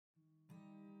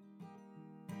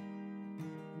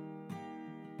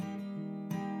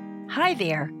Hi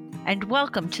there, and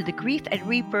welcome to the Grief and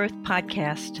Rebirth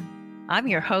podcast. I'm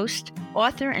your host,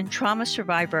 author and trauma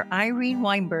survivor Irene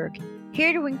Weinberg,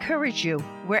 here to encourage you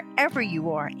wherever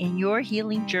you are in your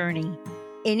healing journey.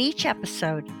 In each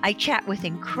episode, I chat with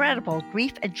incredible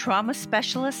grief and trauma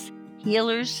specialists,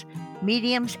 healers,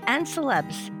 mediums, and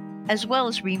celebs, as well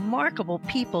as remarkable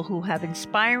people who have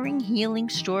inspiring healing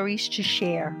stories to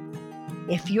share.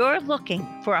 If you're looking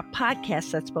for a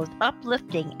podcast that's both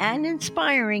uplifting and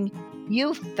inspiring,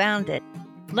 you've found it.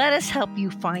 Let us help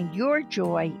you find your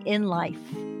joy in life.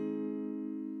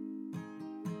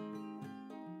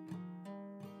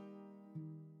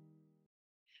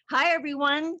 Hi,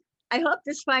 everyone. I hope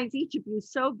this finds each of you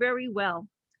so very well.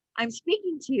 I'm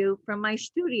speaking to you from my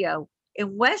studio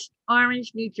in West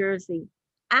Orange, New Jersey.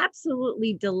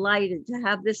 Absolutely delighted to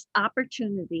have this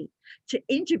opportunity to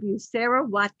interview Sarah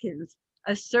Watkins,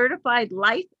 a certified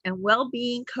life and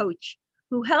well-being coach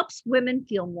who helps women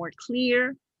feel more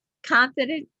clear,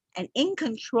 confident, and in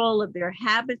control of their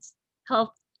habits,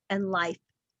 health, and life.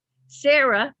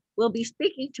 Sarah will be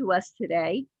speaking to us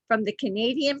today from the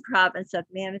Canadian province of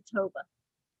Manitoba.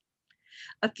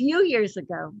 A few years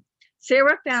ago,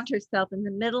 Sarah found herself in the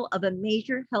middle of a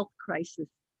major health crisis.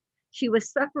 She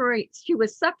was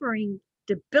suffering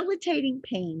debilitating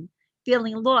pain,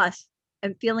 feeling lost,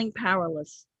 and feeling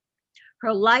powerless.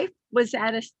 Her life was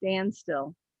at a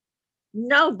standstill.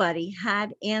 Nobody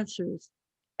had answers,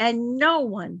 and no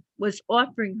one was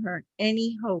offering her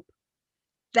any hope.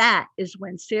 That is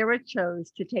when Sarah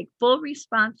chose to take full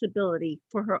responsibility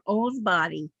for her own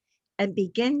body and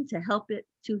begin to help it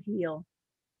to heal.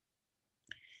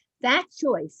 That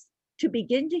choice to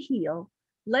begin to heal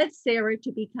led Sarah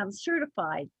to become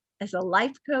certified as a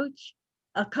life coach,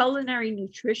 a culinary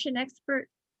nutrition expert,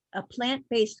 a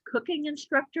plant-based cooking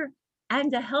instructor,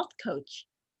 and a health coach.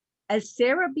 As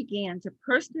Sarah began to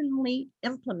personally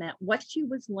implement what she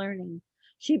was learning,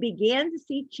 she began to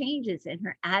see changes in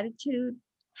her attitude,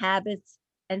 habits,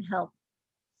 and health.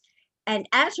 And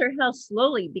as her health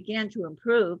slowly began to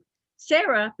improve,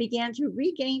 Sarah began to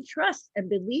regain trust and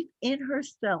belief in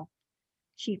herself.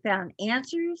 She found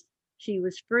answers, she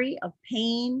was free of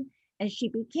pain, and she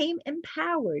became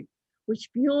empowered, which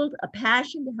fueled a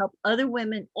passion to help other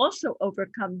women also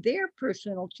overcome their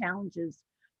personal challenges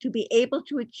to be able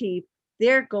to achieve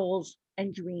their goals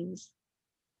and dreams.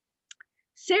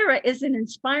 Sarah is an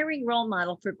inspiring role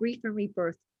model for grief and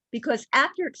rebirth because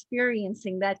after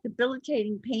experiencing that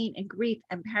debilitating pain and grief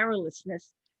and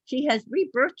powerlessness, she has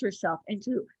rebirthed herself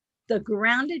into the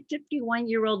grounded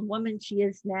 51-year-old woman she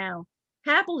is now,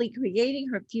 happily creating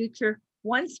her future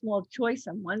one small choice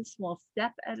and one small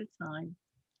step at a time.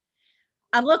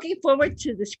 I'm looking forward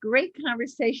to this great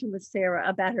conversation with Sarah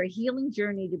about her healing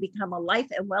journey to become a life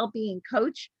and well-being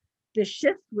coach, the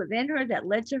shift within her that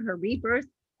led to her rebirth,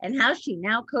 and how she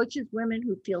now coaches women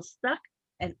who feel stuck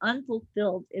and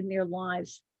unfulfilled in their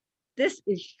lives. This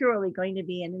is surely going to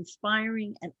be an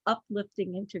inspiring and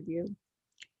uplifting interview.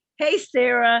 Hey,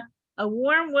 Sarah, a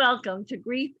warm welcome to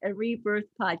Grief and Rebirth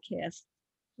podcast.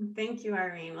 Thank you,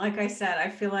 Irene. Like I said, I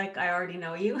feel like I already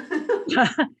know you.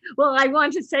 Well, I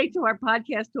want to say to our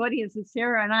podcast audience that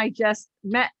Sarah and I just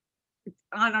met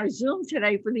on our Zoom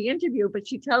today for the interview, but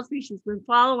she tells me she's been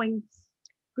following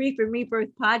Grief and Rebirth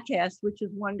podcast, which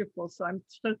is wonderful. So I'm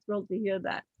so thrilled to hear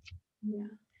that. Yeah.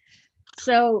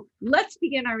 So let's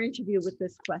begin our interview with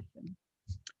this question.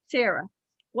 Sarah,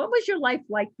 what was your life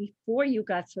like before you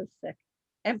got so sick?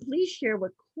 And please share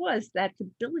what caused that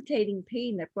debilitating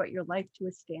pain that brought your life to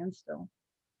a standstill.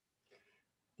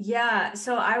 Yeah.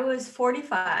 So I was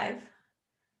 45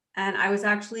 and I was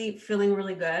actually feeling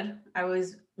really good. I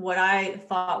was what I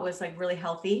thought was like really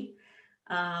healthy.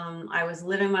 I was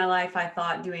living my life, I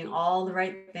thought, doing all the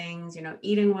right things,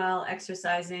 eating well,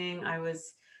 exercising. I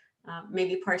was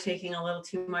maybe partaking a little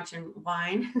too much in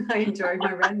wine. I enjoyed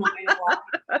my red wine a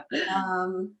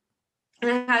lot. And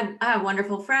I had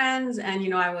wonderful friends, and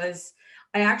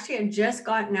I actually had just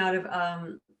gotten out of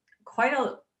quite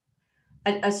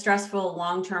a stressful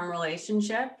long-term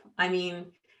relationship. I mean,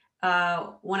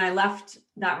 when I left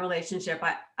that relationship,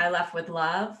 I left with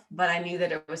love, but I knew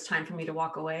that it was time for me to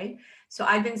walk away. So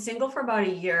I'd been single for about a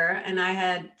year, and I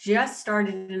had just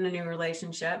started in a new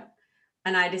relationship,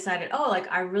 and I decided,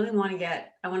 I really want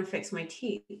to fix my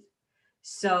teeth.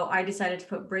 So I decided to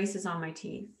put braces on my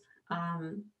teeth.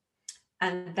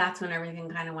 And that's when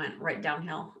everything kind of went right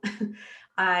downhill.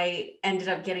 I ended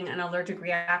up getting an allergic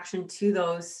reaction to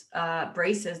those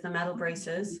braces, the metal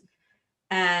braces.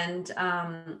 And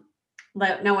now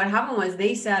what happened was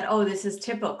they said, this is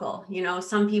typical.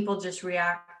 Some people just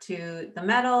react to the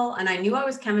metal. And I knew I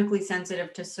was chemically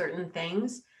sensitive to certain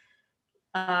things.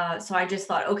 So I just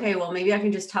thought, okay, well, maybe I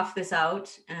can just tough this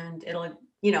out and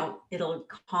it'll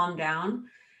calm down,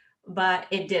 but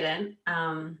it didn't.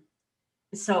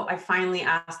 So I finally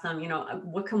asked them,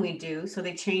 what can we do? So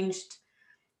they changed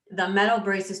the metal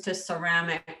braces to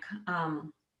ceramic,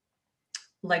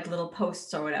 like little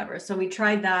posts or whatever. So we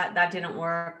tried that. That didn't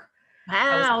work.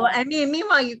 Wow. I mean,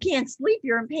 meanwhile, you can't sleep.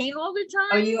 You're in pain all the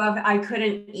time. I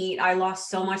couldn't eat. I lost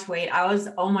so much weight.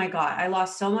 Oh my God, I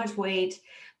lost so much weight.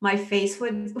 My face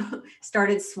would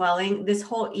started swelling. This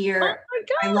whole Oh ear, my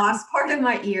I God. lost part of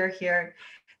my ear here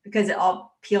because it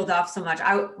all peeled off so much.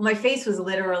 My face was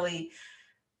literally,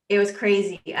 it was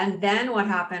crazy. And then what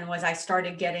happened was I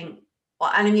started getting,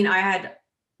 and I mean, I had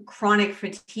chronic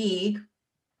fatigue.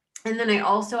 And then I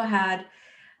also had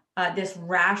this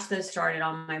rash that started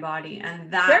on my body. And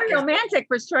that Very romantic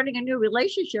for starting a new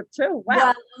relationship too. Wow.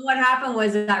 Well, what happened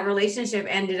was that relationship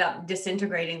ended up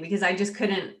disintegrating because I just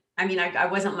couldn't, I mean, I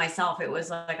wasn't myself. It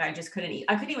was like, I just couldn't eat.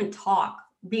 I couldn't even talk,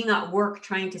 being at work,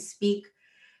 trying to speak,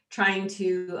 trying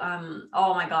to,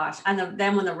 oh my gosh. And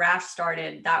then when the rash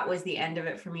started, that was the end of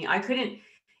it for me.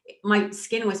 My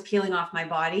skin was peeling off my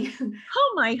body.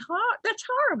 Oh my heart. That's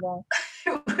horrible.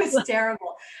 It was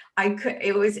terrible.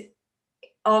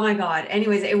 Oh my God.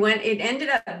 Anyways, it ended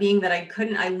up being that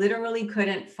I literally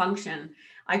couldn't function.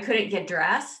 I couldn't get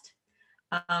dressed.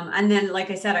 And then, like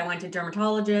I said, I went to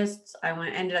dermatologists.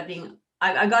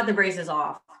 I got the braces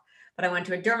off, but I went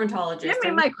to a dermatologist.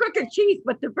 Give me my crooked teeth,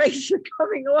 but the braces are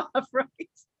coming off, right?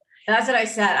 That's what I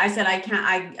said. I said, I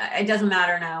can't, it doesn't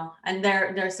matter now. And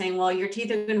they're saying, well, your teeth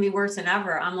are going to be worse than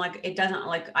ever. I'm like, it doesn't,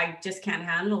 like, I just can't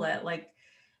handle it. Like,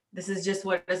 this is just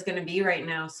what it's going to be right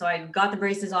now. So I got the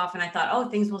braces off and I thought, oh,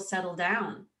 things will settle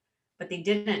down, but they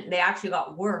didn't. They actually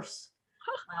got worse.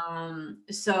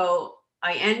 So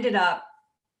I ended up,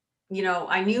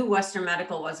 I knew Western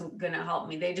Medical wasn't going to help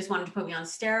me. They just wanted to put me on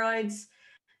steroids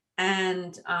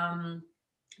and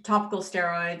topical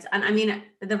steroids. And I mean,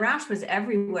 the rash was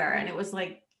everywhere. And it was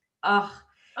like, oh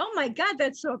my God,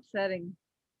 that's so upsetting.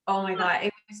 Oh my God.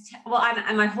 It was,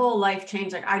 and my whole life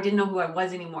changed. Like, I didn't know who I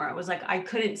was anymore. It was like, I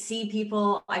couldn't see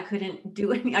people. I couldn't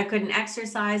do any, I couldn't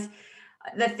exercise.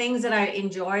 The things that I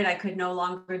enjoyed, I could no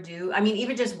longer do. I mean,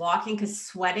 even just walking, because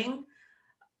sweating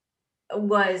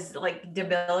was like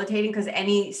debilitating, because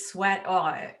any sweat,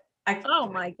 oh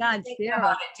my God,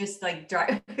 Sarah. It just like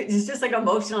it's just like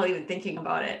emotional even thinking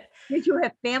about it. Did you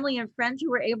have family and friends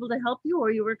who were able to help you,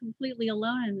 or you were completely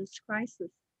alone in this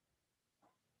crisis?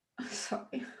 I'm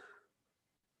sorry.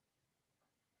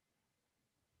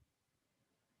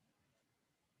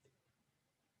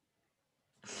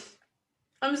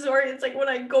 I'm sorry. It's like when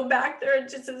I go back there, it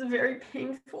just is very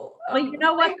painful. Well, you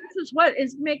know what? This is what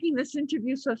is making this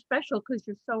interview so special, because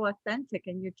you're so authentic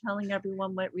and you're telling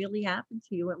everyone what really happened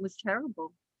to you. It was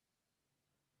terrible.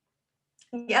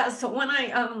 Yeah. So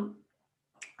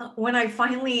when I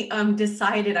finally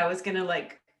decided I was gonna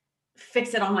like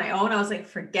fix it on my own, I was like,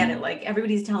 forget it. Like,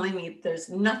 everybody's telling me there's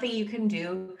nothing you can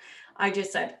do. I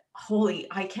just said, holy,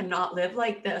 I cannot live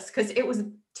like this, because it was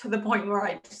to the point where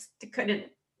I just couldn't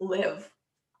live.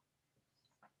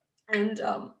 And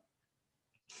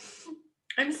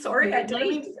I'm sorry, I didn't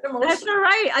mean to get emotional. That's all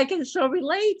right. I can so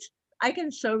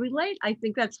relate. I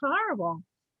think that's horrible.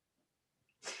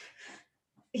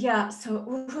 Yeah. So,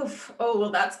 oh, well,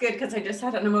 that's good, because I just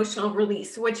had an emotional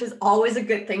release, which is always a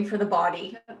good thing for the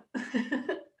body.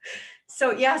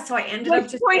 So, yeah, so I ended up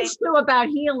just points to about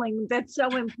healing. That's so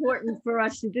important for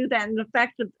us to do that. And the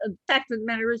fact of the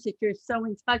matter is that you're so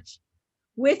in touch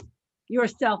with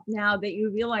yourself now that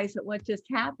you realize that what just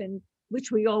happened,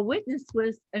 which we all witnessed,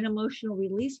 was an emotional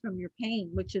release from your pain,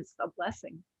 which is a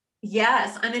blessing.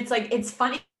 Yes. And it's like, it's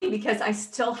funny because I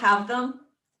still have them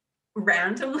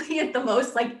randomly at the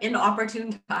most, like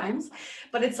inopportune times,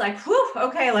 but it's like, whew,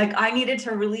 okay, like I needed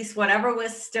to release whatever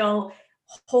was still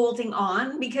holding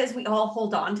on, because we all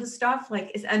hold on to stuff,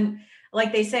 and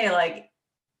like they say, like,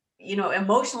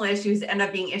 emotional issues end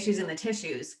up being issues in the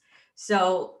tissues.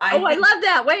 So I love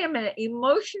that. Wait a minute.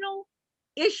 Emotional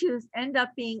issues end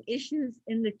up being issues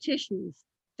in the tissues.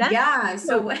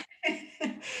 So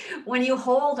when you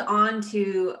hold on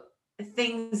to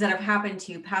things that have happened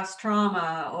to you, past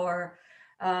trauma or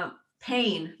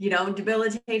pain,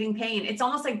 debilitating pain, it's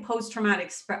almost like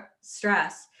post-traumatic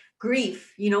stress,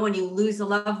 grief, when you lose a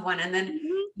loved one and then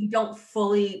you don't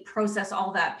fully process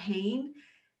all that pain,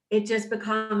 it just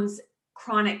becomes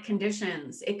chronic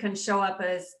conditions. It can show up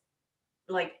as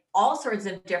like all sorts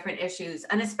of different issues,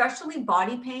 and especially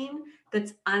body pain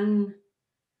that's undiagnosed,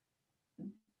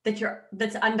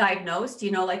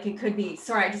 like it could be,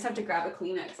 sorry, I just have to grab a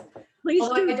Kleenex. Please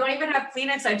do. I don't even have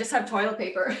Kleenex, I just have toilet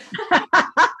paper.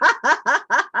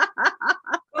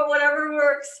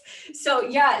 works. So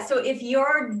yeah, so if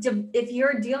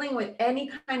you're dealing with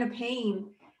any kind of pain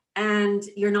and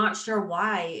you're not sure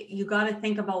why, you got to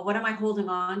think about, what am I holding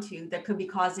on to that could be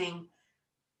causing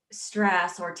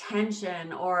stress or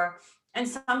tension, and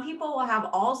some people will have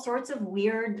all sorts of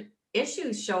weird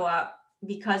issues show up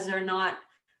because they're not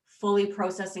fully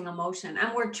processing emotion,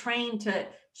 and we're trained to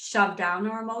shove down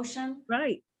our emotion.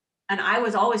 Right. And I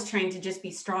was always trained to just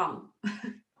be strong. I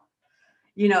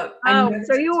Oh, never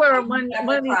so you I were never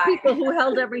one of these cry. people who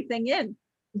held everything in.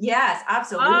 Yes,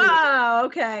 absolutely. Oh,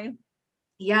 okay.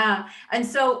 Yeah. And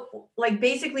so like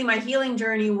basically my healing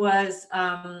journey was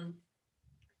when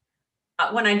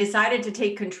I decided to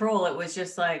take control, it was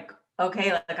just like,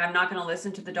 okay, like I'm not going to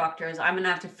listen to the doctors. I'm going to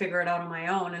have to figure it out on my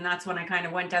own. And that's when I kind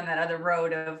of went down that other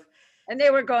road of, And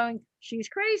they were going, she's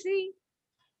crazy.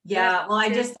 yeah, well, I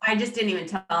just didn't even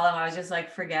tell them. I was just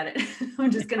like, forget it.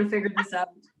 I'm just going to figure this out.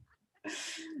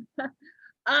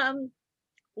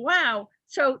 Wow.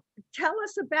 So tell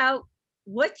us about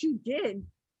what you did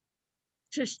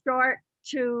to start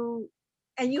to,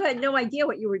 and you had no idea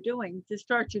what you were doing, to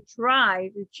start to try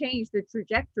to change the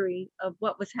trajectory of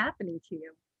what was happening to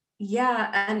you. Yeah.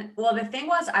 And well, the thing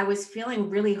was, I was feeling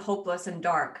really hopeless and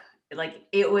dark. Like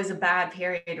it was a bad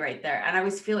period right there. And I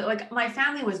was feeling like my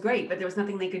family was great, but there was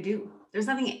nothing they could do. There's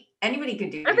nothing anybody could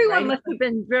do. Everyone Right. must have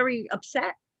been very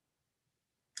upset.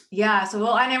 Yeah. So,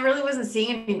 well, I really wasn't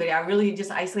seeing anybody. I really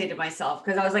just isolated myself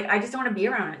because I was like, I just don't want to be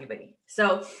around anybody.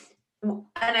 So, and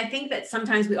I think that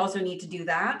sometimes we also need to do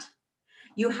that.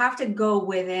 You have to go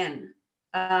within.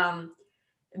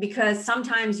 Because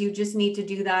sometimes you just need to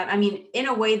do that. I mean, in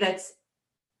a way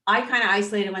I kind of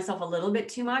isolated myself a little bit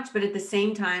too much, but at the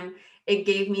same time, it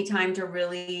gave me time to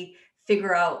really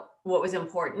figure out what was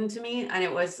important to me. And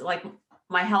it was like,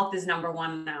 my health is number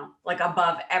one now, like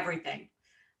above everything.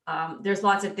 There's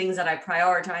lots of things that I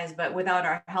prioritize, but without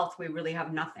our health, we really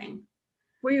have nothing.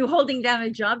 Were you holding down a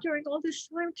job during all this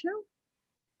time too?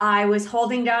 I was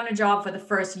holding down a job for the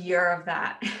first year of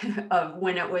that, of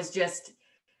when it was just,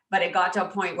 but it got to a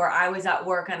point where I was at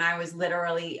work and I was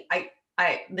literally,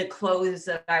 the clothes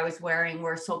that I was wearing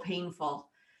were so painful.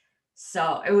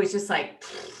 So it was just like,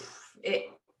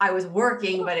 I was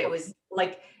working, but it was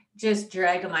like just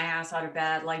dragging my ass out of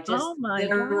bed, like just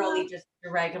literally just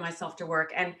dragging myself to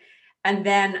work. And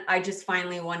then I just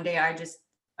finally one day,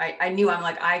 I knew, I'm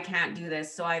like, I can't do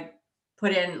this. So I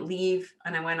put in leave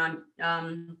and I went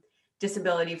on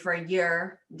disability for a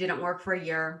year, didn't work for a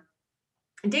year.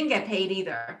 Didn't get paid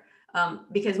either,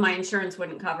 because my insurance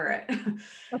wouldn't cover it.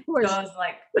 Of course. So I was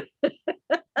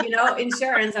like,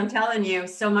 insurance, I'm telling you,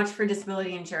 so much for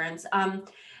disability insurance.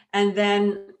 And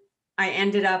then I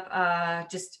ended up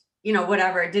just,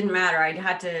 whatever, it didn't matter. I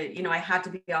had to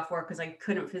be off work because I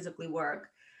couldn't physically work.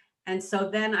 And so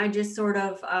then I just sort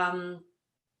of,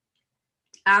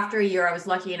 after a year, I was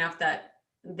lucky enough that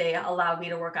they allowed me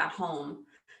to work at home.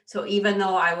 So even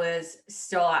though I was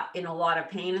still in a lot of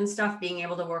pain and stuff, being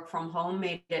able to work from home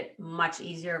made it much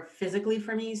easier physically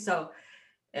for me. So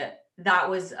that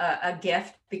was a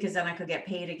gift, because then I could get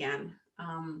paid again.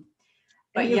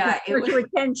 But yeah, it was to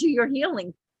attend to your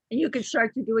healing, and you could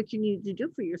start to do what you needed to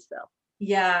do for yourself.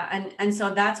 Yeah. And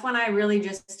so that's when I really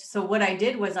so what I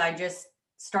did was I just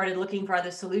started looking for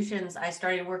other solutions. I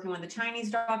started working with a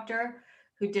Chinese doctor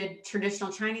who did traditional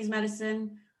Chinese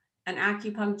medicine and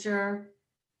acupuncture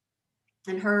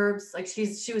and herbs. Like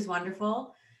she was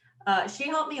wonderful. She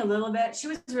helped me a little bit. She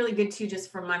was really good too,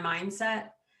 just for my mindset.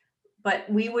 But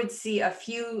we would see a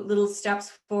few little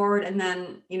steps forward, and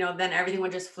then, then everything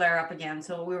would just flare up again.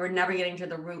 So we were never getting to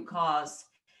the root cause.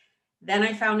 Then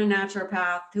I found a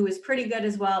naturopath who was pretty good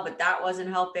as well, but that wasn't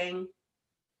helping.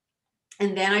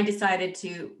 And then I decided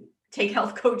to take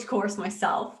health coach course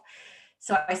myself.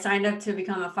 So I signed up to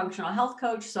become a functional health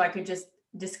coach so I could just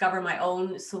discover my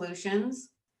own solutions.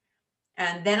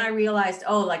 And then I realized,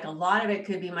 like a lot of it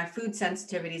could be my food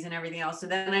sensitivities and everything else. So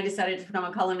then I decided to become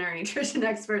a culinary nutrition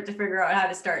expert to figure out how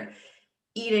to start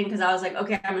eating, because I was like,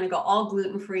 okay, I'm going to go all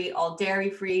gluten-free, all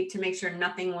dairy-free, to make sure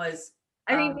nothing was.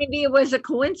 I mean, maybe it was a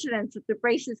coincidence that the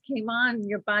braces came on and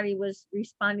your body was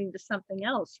responding to something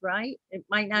else, right? It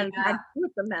might not have had to do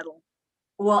with the metal.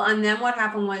 Well, and then what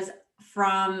happened was,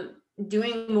 from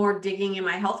doing more digging in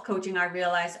my health coaching, I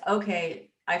realized, okay,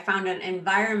 I found an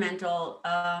environmental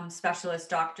specialist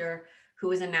doctor who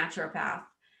was a naturopath.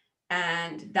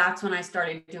 And that's when I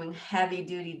started doing heavy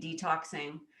duty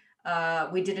detoxing.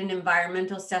 We did an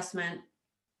environmental assessment,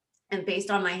 and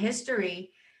based on my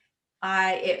history,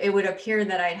 it would appear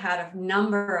that I'd had a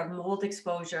number of mold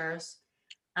exposures.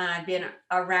 I've been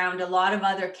around a lot of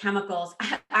other chemicals.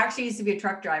 I actually used to be a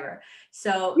truck driver.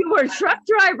 So you were a truck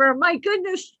driver. My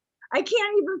goodness. I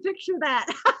can't even picture that.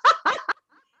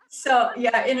 So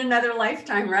yeah, in another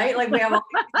lifetime, right? Like we have all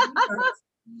these universes.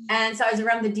 And so I was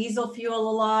around the diesel fuel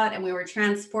a lot, and we were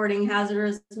transporting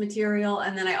hazardous material.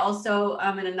 And then I also,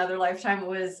 in another lifetime,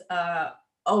 was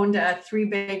owned a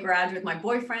 3-bay garage with my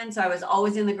boyfriend. So I was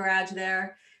always in the garage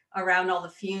there, around all the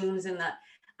fumes and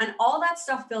all that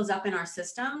stuff builds up in our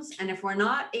systems. And if we're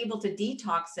not able to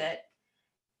detox it,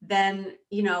 then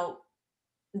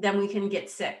then we can get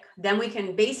sick. Then we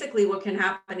can basically, what can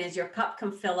happen is your cup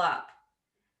can fill up.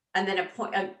 And then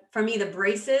for me, the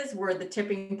braces were the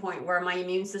tipping point where my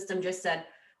immune system just said,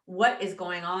 what is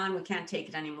going on? We can't take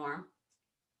it anymore.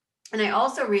 And I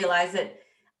also realized that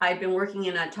I'd been working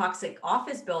in a toxic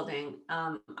office building.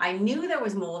 I knew there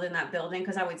was mold in that building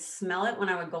because I would smell it when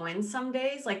I would go in some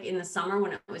days, like in the summer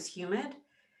when it was humid.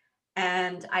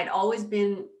 And I'd always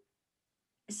been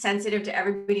sensitive to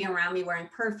everybody around me wearing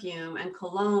perfume and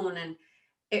cologne. And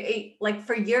like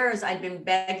for years, I'd been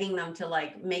begging them to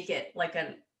like make it like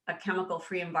a chemical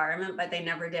free environment, but they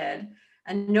never did.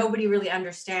 And nobody really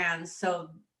understands.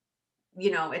 So,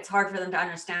 it's hard for them to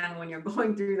understand when you're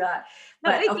going through that.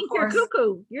 No, But they of think course, you're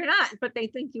cuckoo. You're not, but they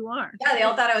think you are. yeah, they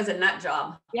all thought I was a nut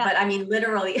job. Yeah. But I mean,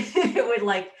 literally, it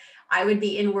would I would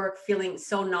be in work feeling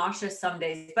so nauseous some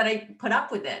days, but I put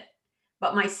up with it.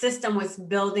 But my system was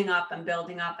building up, and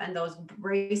those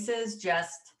braces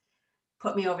just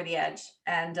put me over the edge.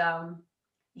 And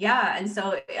yeah, and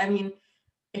so I mean,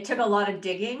 it took a lot of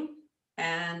digging,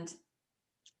 and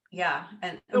yeah,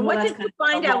 and But well, what that's did you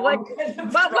find out? What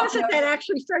was it that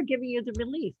actually started giving you the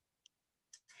relief?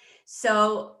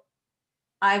 So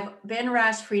I've been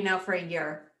rash free now for a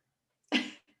year.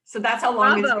 So that's how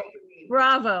long it's been.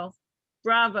 Bravo.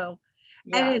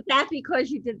 Yeah. And is that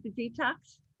because you did the detox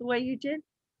the way you did?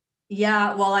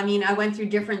 Yeah, well, I mean, I went through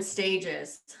different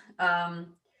stages.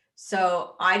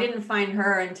 So I didn't find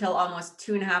her until almost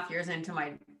 2.5 years into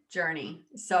my journey.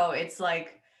 So it's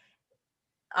like,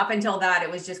 up until that,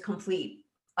 it was just complete,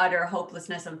 utter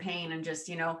hopelessness and pain. And just,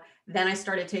 then I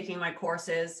started taking my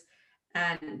courses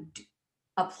and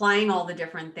applying all the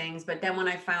different things. But then when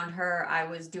I found her, I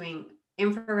was doing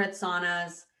infrared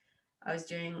saunas, I was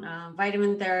doing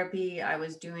vitamin therapy, I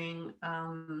was doing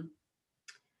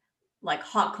like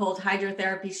hot cold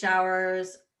hydrotherapy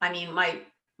showers. I mean, my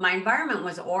environment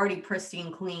was already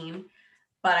pristine clean,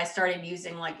 but I started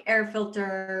using like air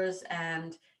filters,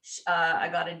 and I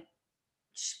got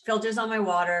filters on my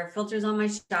water, filters on my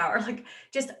shower, like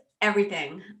just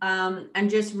everything. And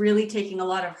just really taking a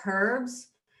lot of herbs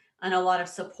and a lot of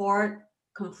support,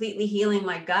 completely healing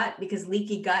my gut, because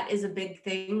leaky gut is a big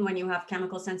thing when you have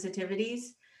chemical sensitivities.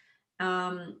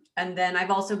 And then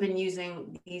I've also been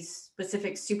using these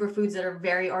specific superfoods that are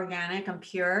very organic and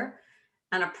pure,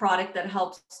 and a product that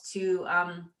helps to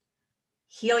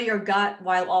heal your gut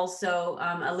while also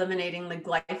eliminating the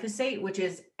glyphosate, which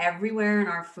is everywhere in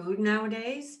our food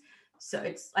nowadays. So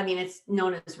it's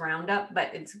known as Roundup,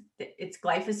 but it's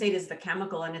glyphosate is the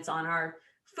chemical, and it's on our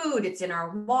food, it's in our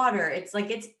water, it's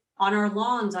on our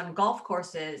lawns, on golf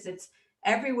courses, it's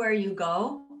everywhere you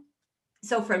go.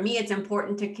 So for me, it's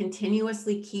important to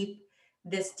continuously keep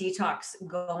this detox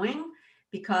going,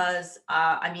 because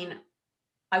I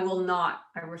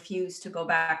refuse to go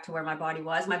back to where my body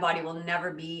was. My body will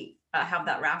never have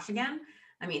that rash again.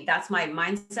 I mean, that's my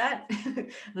mindset.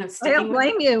 And I'm sticking I don't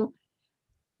blame you.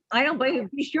 I don't blame you.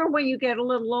 Be sure when you get a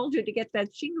little older to get that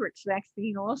Shingrix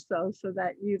vaccine also, so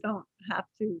that you don't have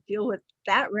to deal with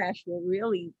that rash. Will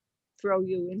really throw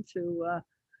you into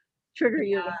trigger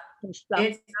you and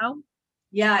stuff.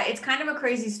 Yeah, it's kind of a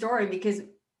crazy story, because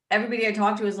everybody I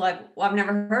talk to is like, well, I've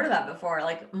never heard of that before.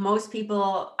 Like most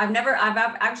people, I've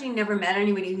actually never met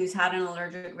anybody who's had an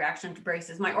allergic reaction to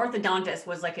braces. My orthodontist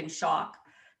was like in shock.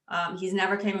 He's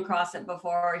never came across it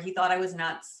before. He thought I was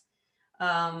nuts.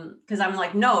 Because I'm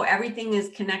like, no, everything is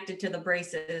connected to the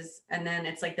braces. And then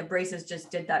it's like the braces just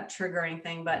did that triggering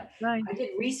thing. But right. I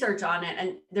did research on it,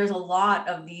 and there's a lot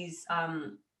of these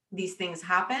things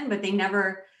happen, but they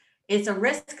never, it's a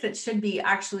risk that should be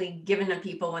actually given to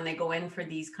people when they go in for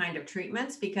these kind of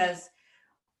treatments, because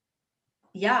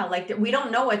we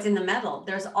don't know what's in the metal.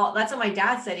 That's what my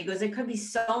dad said. He goes, there could be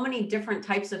so many different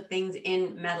types of things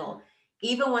in metal,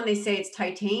 even when they say it's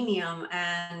titanium,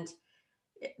 and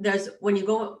we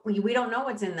don't know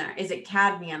what's in there. Is it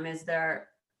cadmium? Is there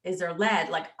lead?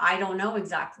 Like, I don't know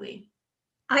exactly.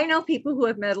 I know people who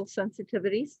have metal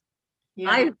sensitivities. Yeah.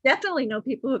 I definitely know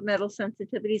people who have metal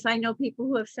sensitivities. I know people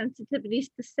who have sensitivities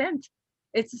to scent.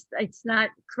 It's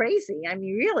not crazy. I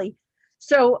mean, really.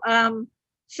 So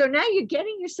so now you're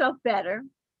getting yourself better.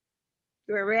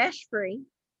 You're rash free.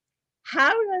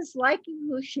 How does liking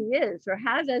who she is, or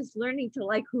how does learning to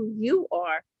like who you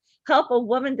are, help a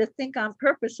woman to think on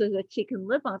purpose so that she can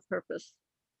live on purpose.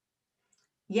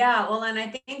 Yeah, well, and I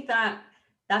think that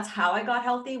that's how I got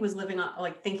healthy, was living on,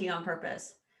 like, thinking on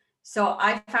purpose. So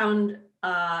I found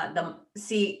the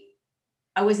see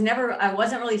I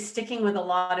wasn't really sticking with a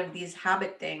lot of these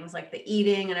habit things like the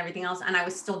eating and everything else, and I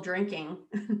was still drinking.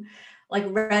 Like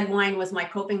red wine was my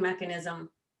coping mechanism.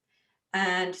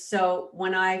 And so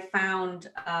when I found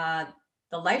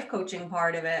the life coaching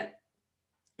part of it,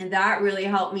 and that really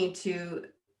helped me to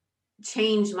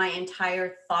change my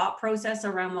entire thought process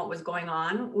around what was going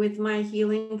on with my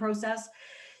healing process.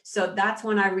 So that's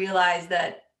when I realized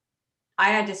that I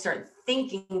had to start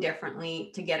thinking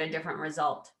differently to get a different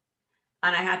result.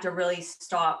 And I had to really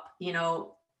stop,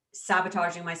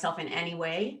 sabotaging myself in any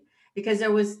way, because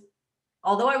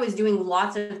although I was doing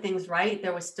lots of things right,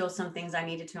 there was still some things I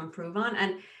needed to improve on.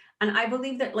 And I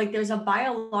believe that, like, there's a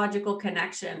biological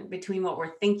connection between what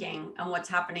we're thinking and what's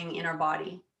happening in our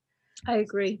body. I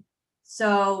agree.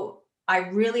 So I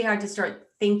really had to start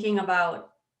thinking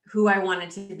about who I wanted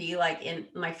to be like in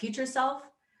my future self.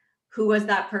 Who was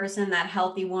that person, that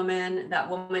healthy woman, that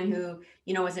woman who,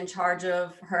 was in charge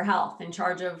of her health, in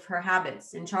charge of her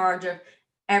habits, in charge of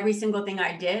every single thing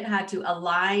I did had to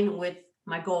align with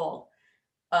my goal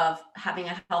of having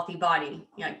a healthy body,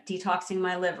 detoxing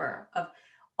my liver, of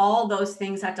all those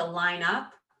things had to line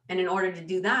up. And in order to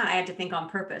do that, I had to think on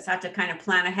purpose. I had to kind of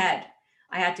plan ahead.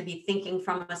 I had to be thinking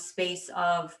from a space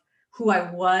of who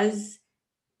I was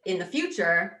in the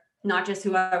future, not just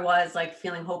who I was, like,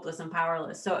 feeling hopeless and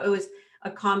powerless. So it was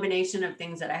a combination of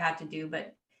things that I had to do.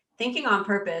 But thinking on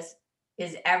purpose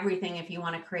is everything if you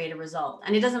want to create a result.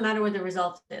 And it doesn't matter what the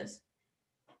result is,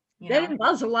 you That know?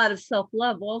 involves a lot of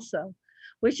self-love also,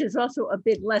 which is also a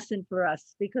big lesson for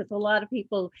us because a lot of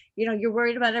people, you're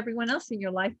worried about everyone else in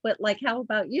your life, but like, how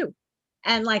about you?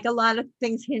 And like a lot of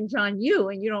things hinge on you,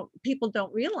 and people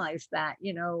don't realize that,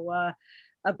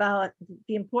 about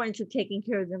the importance of taking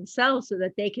care of themselves so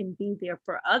that they can be there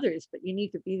for others. But you need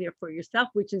to be there for yourself,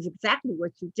 which is exactly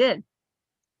what you did.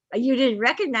 You didn't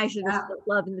recognize it as Yeah.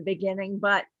 self-love in the beginning,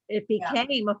 but it Yeah.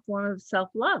 became a form of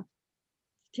self-love.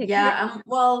 Take care. Yeah.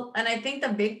 Well, and I think the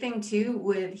big thing too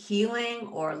with healing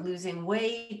or losing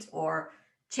weight or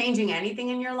changing anything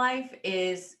in your life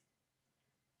is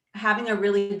having a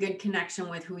really good connection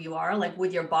with who you are, like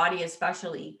with your body,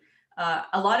 especially.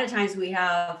 A lot of times we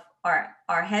have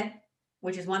our head,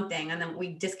 which is one thing, and then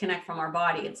we disconnect from our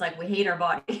body. It's like we hate our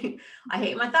body. I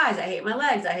hate my thighs. I hate my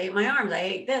legs. I hate my arms. I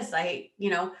hate this. I hate,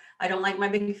 I don't like my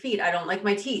big feet. I don't like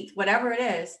my teeth, whatever it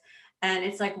is. And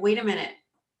it's like, wait a minute.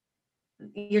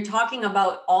 You're talking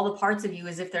about all the parts of you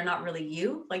as if they're not really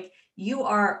you. Like, you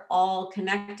are all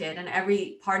connected, and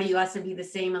every part of you has to be the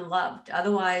same and loved.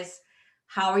 Otherwise,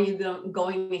 how are you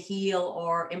going to heal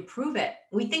or improve it?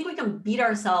 We think we can beat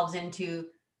ourselves into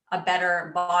a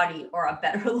better body or a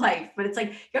better life, but it's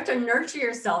like you have to nurture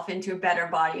yourself into a better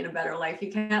body and a better life.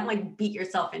 You can't, like, beat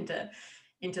yourself into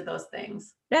those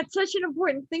things. That's such an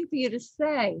important thing for you to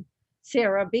say,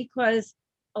 Sarah, because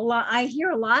I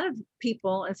hear a lot of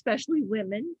people, especially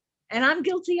women, and I'm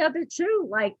guilty of it too,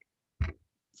 like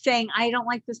saying, I don't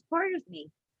like this part of me.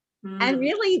 And Mm.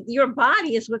 really, your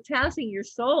body is what's housing your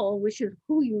soul, which is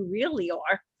who you really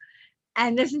are.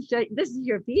 And this is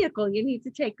your vehicle. You need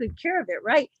to take good care of it,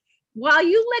 right? While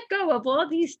you let go of all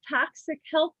these toxic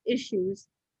health issues,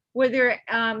 were there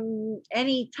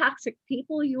any toxic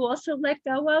people you also let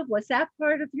go of? Was that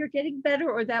part of your getting better,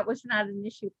 or that was not an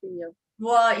issue for you?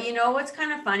 Well, what's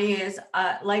kind of funny is,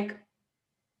 like,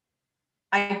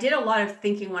 I did a lot of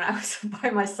thinking when I was by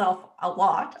myself, a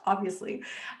lot, obviously.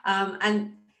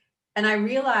 And I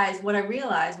realized what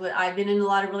I've been in a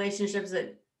lot of relationships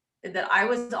that I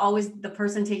was always the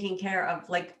person taking care of,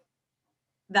 like,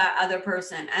 that other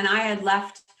person. And I had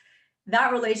left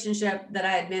that relationship that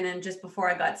I had been in just before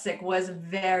I got sick was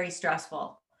very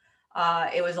stressful.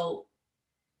 It was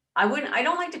I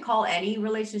don't like to call any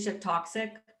relationship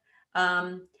toxic.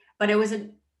 But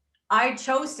I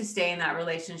chose to stay in that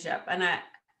relationship, and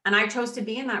I chose to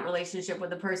be in that relationship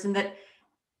with a person that,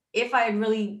 if I had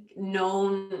really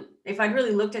known, if I'd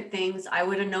really looked at things, I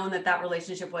would have known that that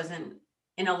relationship wasn't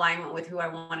in alignment with who I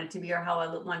wanted to be or how I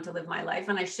wanted to live my life,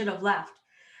 and I should have left.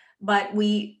 But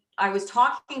I was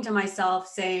talking to myself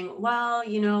saying, well,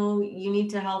 you need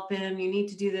to help him, you need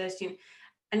to do this,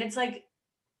 and it's like,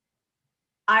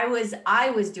 I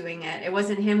was doing it. It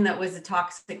wasn't him that was a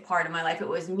toxic part of my life. It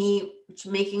was me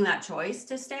making that choice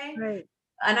to stay. Right.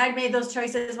 And I've made those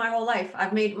choices my whole life.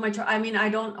 I've made I mean, I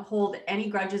don't hold any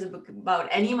grudges about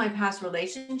any of my past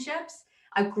relationships.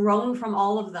 I've grown from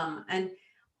all of them. And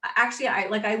actually,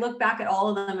 I look back at all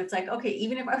of them. It's like, okay,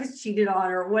 even if I was cheated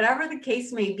on or whatever the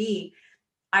case may be,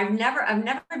 I've never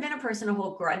been a person to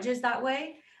hold grudges that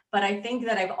way, but I think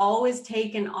that I've always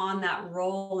taken on that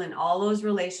role in all those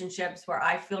relationships where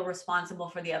I feel responsible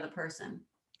for the other person.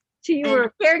 So you were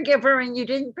And a caregiver and you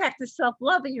didn't practice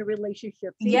self-love in your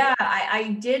relationships either. yeah,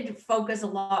 I did focus a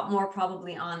lot more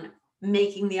probably on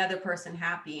making the other person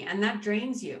happy, and that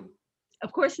drains you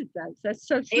Of course it does. That's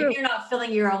so if true. you're not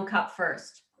filling your own cup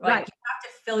first. Like Right. you have to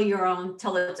fill your own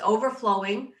till it's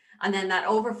overflowing, and then that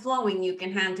overflowing you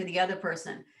can hand to the other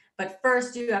person. But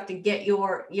first you have to get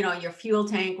your, your fuel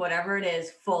tank, whatever it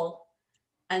is, full,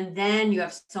 and then you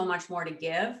have so much more to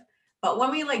give. But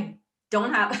when we like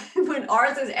don't have when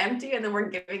ours is empty and then we're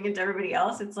giving it to everybody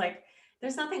else, it's like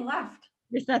there's nothing left.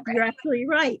 There's nothing, you're absolutely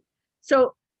right.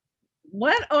 So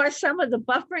what are some of the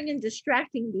buffering and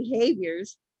distracting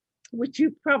behaviors, which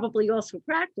you probably also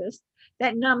practice,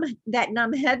 that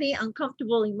numb heavy,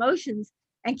 uncomfortable emotions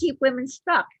and keep women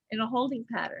stuck in a holding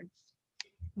pattern?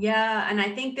 Yeah, and I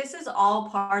think this is all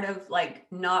part of like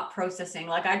not processing.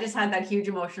 Like I just had that huge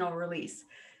emotional release.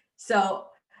 So,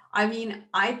 I mean,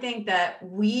 I think that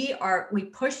we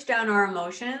push down our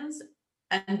emotions,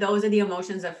 and those are the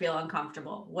emotions that feel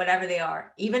uncomfortable, whatever they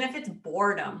are. Even if it's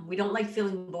boredom, we don't like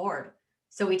feeling bored.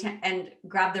 So and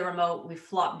grab the remote, we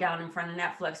flop down in front of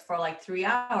Netflix for like 3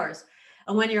 hours.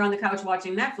 And when you're on the couch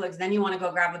watching Netflix, then you want to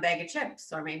go grab a bag of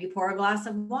chips or maybe pour a glass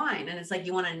of wine, and it's like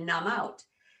you want to numb out.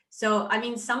 So, I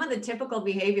mean, some of the typical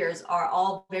behaviors are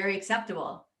all very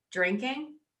acceptable.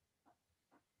 Drinking,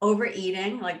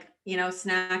 overeating, like,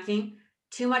 snacking,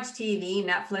 too much TV,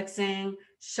 Netflixing,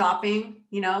 shopping,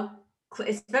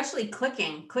 especially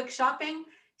click shopping.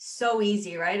 So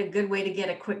easy, right? A good way to get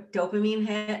a quick dopamine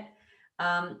hit.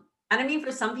 And I mean,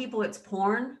 for some people, it's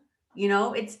porn,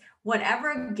 it's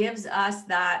whatever gives us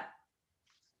that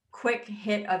quick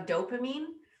hit of dopamine.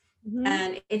 Mhm.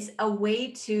 And it's a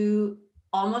way to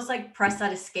almost like press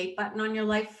that escape button on your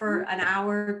life for an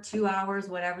hour, 2 hours,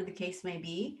 whatever the case may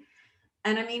be.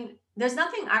 And I mean, there's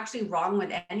nothing actually wrong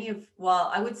with any of, well,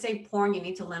 I would say porn, you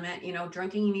need to limit,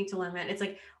 drinking, you need to limit. It's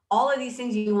like all of these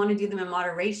things, you want to do them in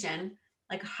moderation.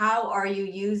 Like, how are you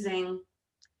using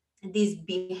these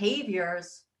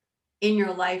behaviors in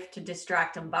your life to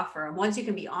distract and buffer? And once you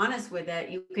can be honest with it,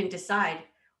 you can decide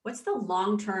what's the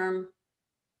long term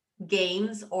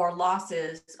gains or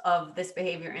losses of this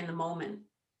behavior in the moment,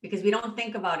 because we don't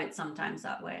think about it sometimes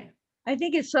that way. I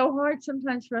think it's so hard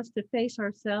sometimes for us to face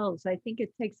ourselves. I think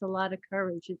it takes a lot of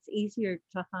courage. It's easier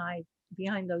to hide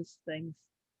behind those things.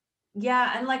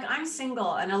 Yeah, and like I'm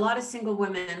single, and a lot of single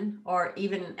women or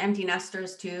even empty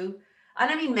nesters too,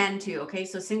 and I mean men too, okay?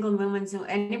 So single women, so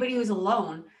anybody who's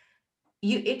alone,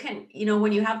 it can,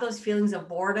 when you have those feelings of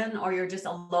boredom or you're just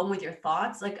alone with your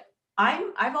thoughts, like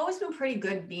I've always been pretty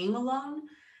good being alone,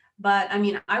 but I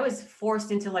mean, I was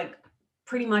forced into like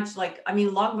pretty much like, I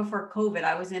mean, long before COVID,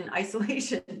 I was in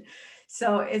isolation.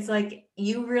 So it's like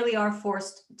you really are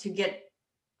forced to get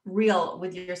real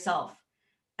with yourself.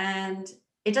 And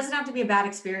it doesn't have to be a bad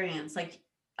experience. Like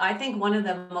I think one of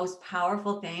the most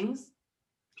powerful things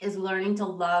is learning to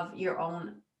love your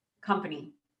own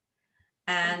company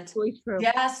and Really true.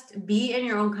 just be in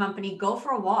your own company. Go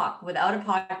for a walk without a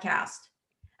podcast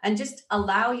and just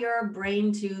allow your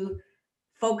brain to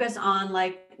focus on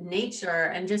like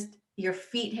nature and just your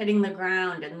feet hitting the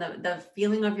ground and the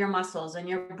feeling of your muscles and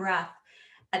your breath.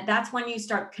 And that's when you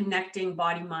start connecting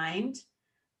body mind.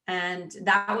 And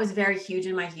that was very huge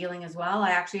in my healing as well.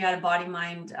 I actually had a body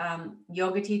mind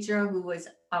yoga teacher who was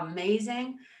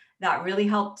amazing. That really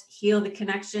helped heal the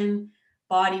connection,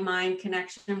 body mind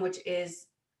connection, which is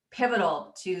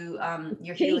pivotal to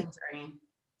your Key. healing journey.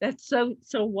 That's so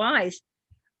wise.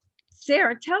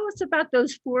 Sarah, tell us about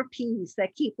those 4 Ps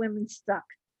that keep women stuck.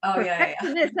 Oh, yeah.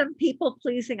 Perfectionism, people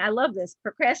pleasing. I love this.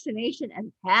 Procrastination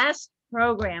and past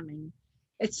programming.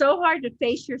 It's so hard to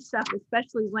face your stuff,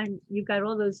 especially when you've got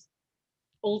all those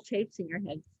old tapes in your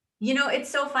head. It's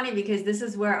so funny because this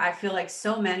is where I feel like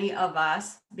so many of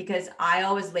us, because I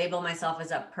always label myself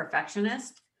as a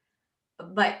perfectionist,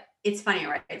 but it's funny,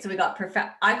 right? So we got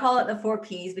I call it the 4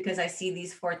 Ps because I see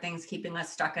these 4 things keeping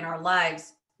us stuck in our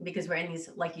lives because we're in these,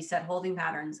 like you said, holding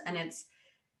patterns. And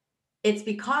it's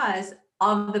because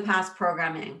of the past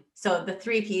programming. So the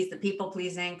 3 Ps, the people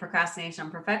pleasing, procrastination,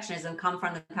 and perfectionism, come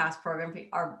from the past program,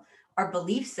 our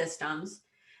belief systems.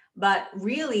 But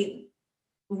really,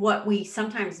 what we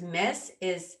sometimes miss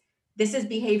is this is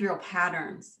behavioral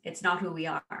patterns. It's not who we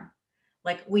are.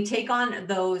 Like we take on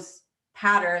those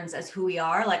patterns as who we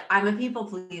are. Like I'm a people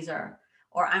pleaser,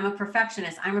 or I'm a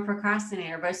perfectionist, I'm a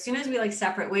procrastinator. But as soon as we like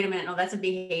separate, wait a minute, no, that's a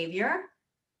behavior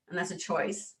and that's a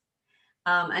choice.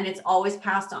 And it's always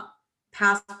passed on,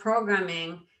 past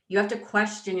programming. You have to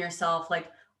question yourself, like,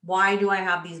 Why do I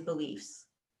have these beliefs?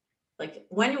 Like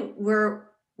when we're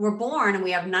born and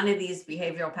we have none of these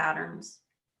behavioral patterns,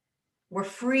 we're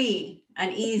free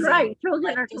and easy. Right, children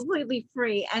Like are just, completely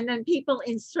free, and then people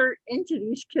insert into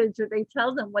these kids, or they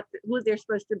tell them who they're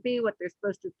supposed to be, what they're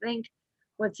supposed to think,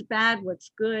 what's bad, what's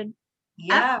good.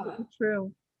 yeah. Absolutely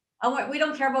true. Oh, we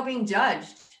don't care about being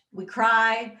judged. We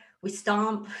cry, we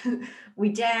stomp, we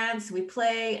dance, we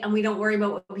play, and we don't worry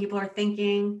about what people are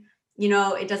thinking. You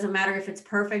know, it doesn't matter if it's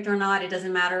perfect or not. It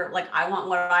doesn't matter. Like, I want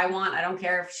what I want. I don't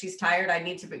care if she's tired. I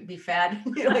need to be fed.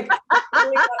 Like,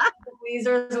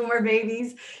 pleasers when we're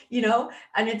babies, you know?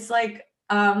 And it's like,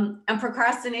 and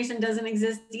procrastination doesn't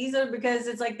exist either, because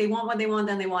it's like they want what they want,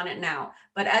 then they want it now.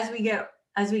 But as we get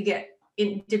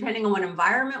depending on what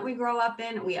environment we grow up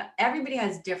in, everybody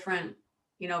has different,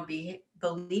 you know,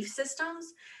 belief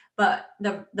systems. But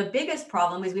the biggest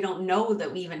problem is we don't know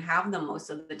that we even have them most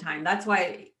of the time. That's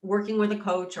why working with a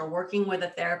coach or working with a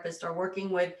therapist or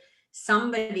working with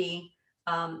somebody,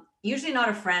 usually not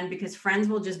a friend, because friends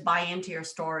will just buy into your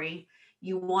story.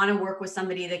 You want to work with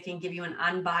somebody that can give you an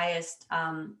unbiased,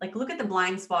 like, look at the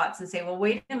blind spots and say, well,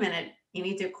 wait a minute, you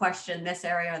need to question this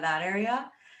area or that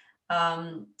area,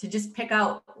 to just pick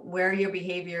out where your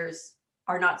behaviors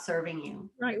are not serving you.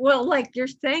 Right. Well, like you're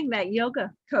saying, that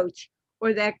yoga coach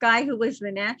or that guy who was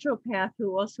the naturopath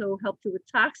who also helped you with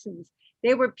toxins,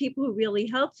 they were people who really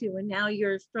helped you. And now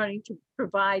you're starting to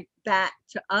provide that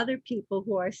to other people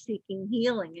who are seeking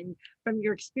healing, and from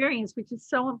your experience, which is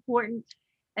so important.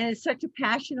 And it's such a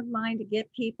passion of mine to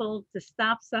get people to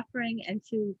stop suffering and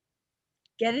to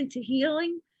get into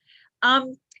healing.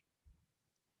 Um,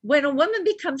 when a woman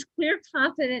becomes clear,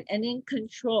 confident, and in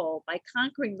control by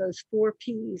conquering those 4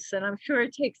 Ps, and I'm sure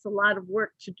it takes a lot of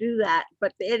work to do that,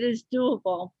 but it is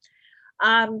doable.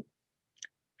 Um,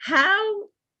 how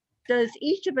does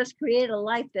each of us create a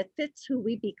life that fits who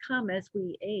we become as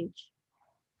we age?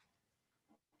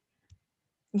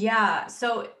 Yeah.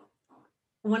 So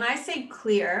when I say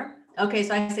clear, okay,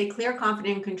 so I say clear,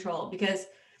 confident, and control, because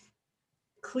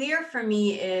clear for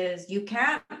me is you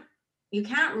can't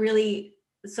really,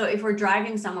 so if we're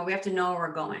driving somewhere, we have to know where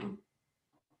we're going.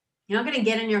 You're not going to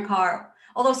get in your car,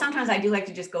 although sometimes I do like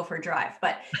to just go for a drive,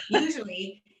 but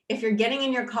usually if you're getting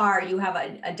in your car, you have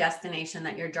a destination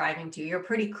that you're driving to. You're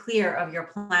pretty clear of your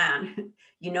plan.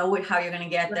 You know how you're going to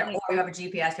get there, Right. or you have a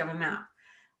GPS, you have a map.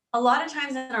 A lot of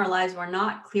times in our lives, we're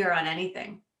not clear on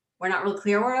anything. We're not really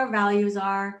clear what our values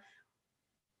are,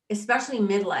 especially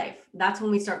midlife. That's when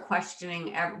we start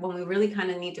questioning, when we really kind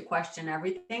of need to question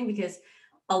everything, because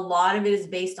a lot of it is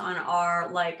based on our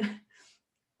life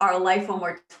when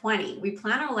we're 20. We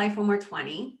plan our life when we're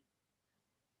 20.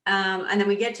 And then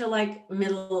we get to like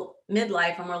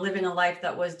midlife, and we're living a life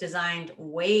that was designed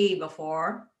way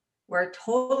before. We're a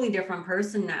totally different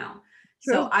person now.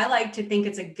 True. So I like to think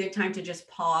it's a good time to just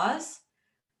pause,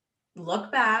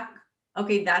 look back.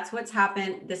 Okay, that's what's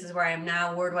happened. This is where I am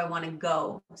now. Where do I want to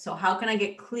go? So how can I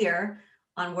get clear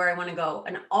on where I want to go,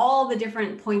 and all the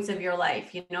different points of your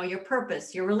life, you know, your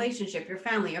purpose, your relationship, your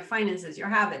family, your finances, your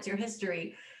habits, your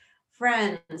history,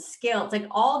 friends, skills, like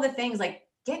all the things, like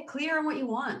get clear on what you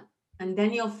want, and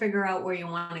then you'll figure out where you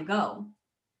want to go.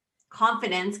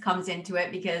 Confidence comes into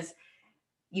it, because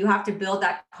you have to build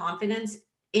that confidence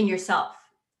in yourself,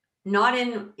 not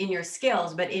in your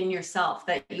skills, but in yourself,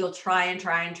 that you'll try and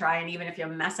try and try. And even if you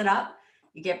mess it up,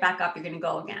 you get back up, you're going to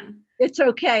go again. It's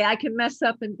okay. I can mess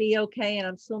up and be okay, and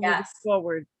I'm still moving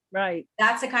forward. Right.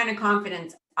 That's the kind of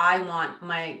confidence I want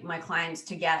my clients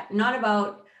to get. Not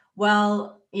about,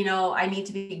 well, you know, I need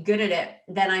to be good at it,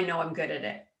 then I know I'm good at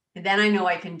it, then I know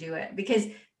I can do it, because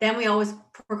then we always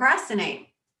procrastinate.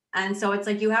 And so it's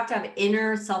like you have to have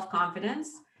inner self-confidence.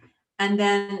 And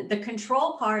then the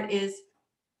control part is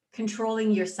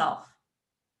controlling yourself.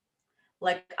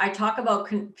 Like I talk about,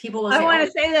 people will say, I want to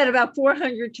say that about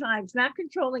 400 times, not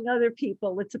controlling other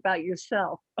people. It's about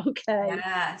yourself. Okay.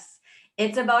 Yes.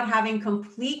 It's about having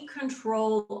complete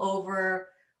control over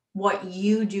what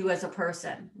you do as a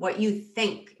person, what you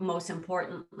think, most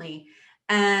importantly,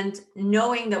 and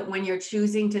knowing that when you're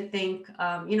choosing to think,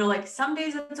 you know, like some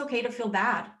days it's okay to feel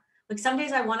bad. Like some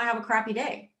days I want to have a crappy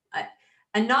day,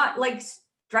 and not like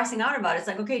stressing out about it. It's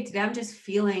like, okay, today I'm just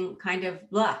feeling kind of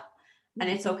blah, and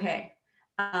it's okay.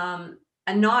 And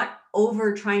not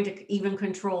over trying to even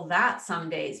control that some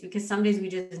days, because some days we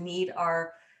just need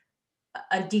a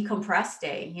decompressed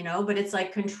day, you know, but it's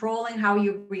like controlling how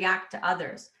you react to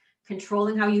others,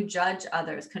 controlling how you judge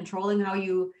others, controlling how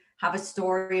you have a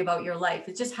story about your life.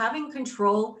 It's just having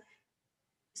control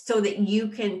so that you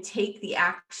can take the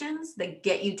actions that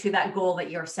get you to that goal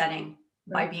that you're setting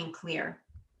by being clear.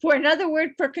 For another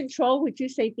word for control, would you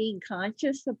say being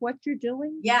conscious of what you're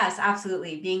doing Yes,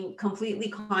 absolutely. Being completely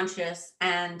conscious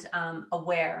and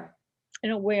aware.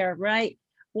 and aware, right?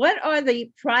 What are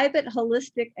the private,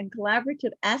 holistic, and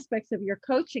collaborative aspects of your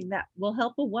coaching that will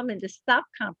help a woman to stop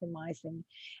compromising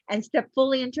and step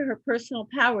fully into her personal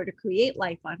power to create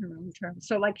life on her own terms?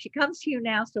 So, like, she comes to you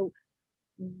now. So,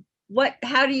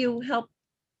 how do you help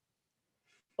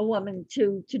a woman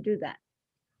to do that?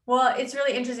 Well, it's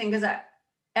really interesting because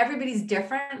everybody's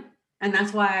different, and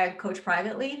that's why I coach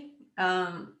privately.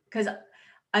 Because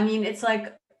I mean, it's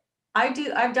like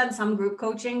I've done some group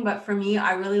coaching, but for me,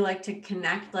 I really like to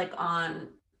connect like on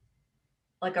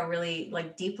like a really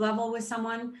like deep level with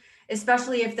someone,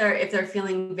 especially if they're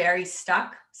feeling very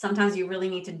stuck. Sometimes you really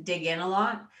need to dig in a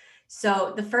lot.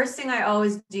 So the first thing I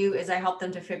always do is I help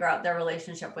them to figure out their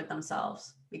relationship with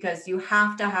themselves, because you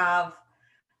have to have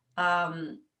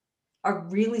um, a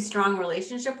really strong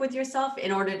relationship with yourself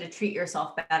in order to treat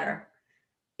yourself better.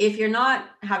 If you're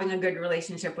not having a good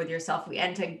relationship with yourself, we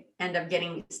end up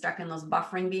getting stuck in those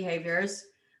buffering behaviors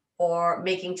or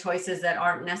making choices that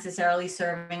aren't necessarily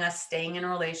serving us, staying in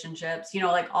relationships,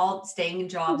 like all staying in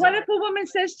But jobs. what if a woman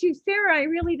says to you, Sarah, I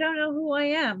really don't know who I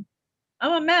am?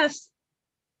 I'm a mess.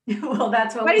 Well,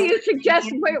 that's what What we do you start suggest?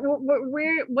 thinking.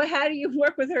 How do you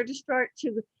work with her to start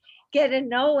to get a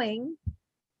knowing,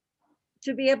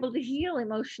 to be able to heal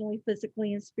emotionally,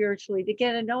 physically, and spiritually, to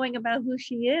get a knowing about who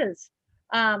she is?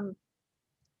 Um,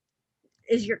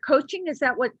 is your coaching, is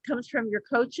that what comes from your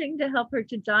coaching to help her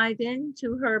to dive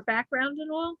into her background and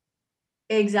all?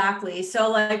 Exactly. So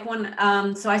like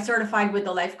so I certified with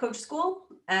the life coach school,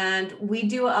 and we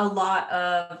do a lot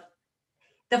of,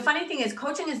 the funny thing is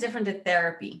coaching is different to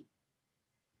therapy.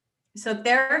 So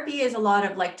therapy is a lot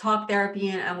of like talk therapy,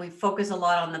 and we focus a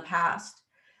lot on the past.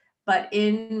 But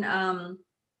in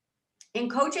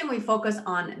coaching, we focus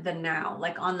on the now,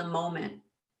 like on the moment.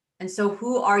 And so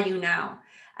who are you now?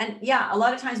 And yeah, a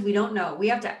lot of times we don't know. We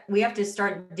have to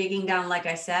start digging down, like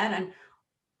I said, and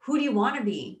who do you want to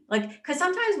be? Like, because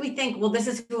sometimes we think, well, this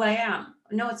is who I am.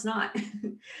 No, it's not.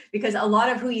 Because a lot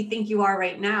of who you think you are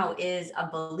right now is a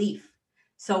belief.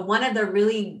 So one of the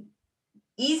really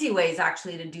easy ways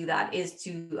actually to do that is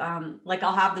to like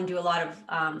I'll have them do a lot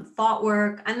of thought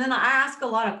work, and then I ask a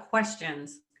lot of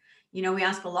questions. We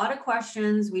ask a lot of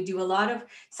questions. We do a lot of,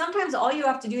 sometimes all you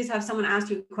have to do is have someone ask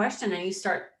you a question and you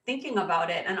start thinking about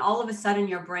it, and all of a sudden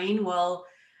your brain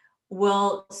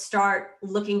will start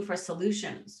looking for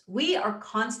solutions. We are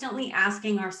constantly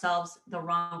asking ourselves the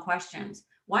wrong questions.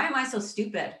 Why am I so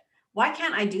stupid? Why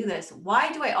can't I do this?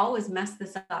 Why do I always mess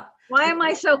this up? Why Like, am I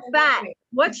what so am I fat? doing?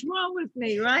 What's wrong with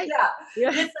me, right?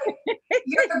 Yeah. Yeah. It's like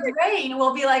your brain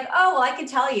will be like, oh, well, I can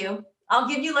tell you. I'll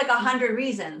give you like 100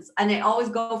 reasons. And they always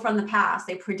go from the past.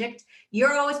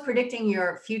 You're always predicting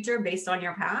your future based on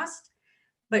your past.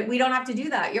 But we don't have to do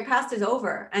that. Your past is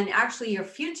over. And actually, your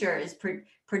future is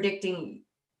predicting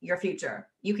your future.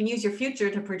 You can use your future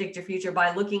to predict your future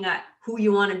by looking at who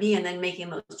you want to be and then making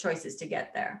those choices to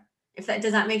get there.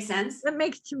 Does that make sense? That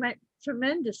makes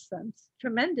tremendous sense.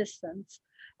 Tremendous sense.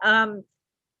 Um,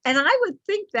 and I would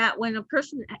think that when a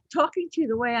person talking to you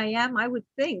the way I am, I would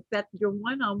think that your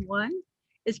one-on-one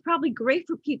is probably great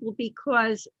for people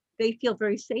because they feel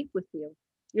very safe with you.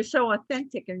 You're so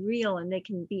authentic and real, and they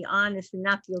can be honest and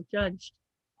not feel judged.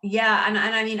 Yeah. And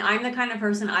I mean, I'm the kind of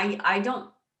person I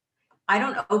don't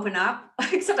open up,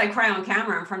 except I cry on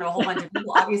camera in front of a whole bunch of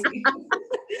people, obviously.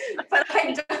 But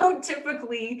I don't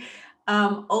typically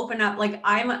open up. Like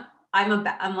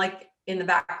I'm like in the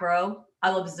back row.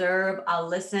 I'll observe, I'll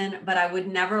listen, but I would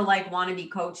never like want to be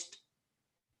coached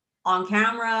on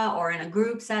camera or in a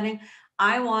group setting.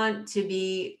 I want to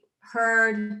be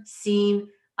heard, seen,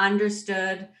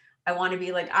 understood. I want to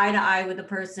be like eye to eye with the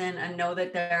person and know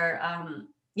that they're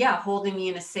holding me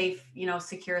in a safe,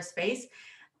 secure space.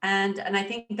 And I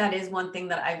think that is one thing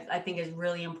that I think is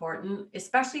really important,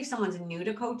 especially if someone's new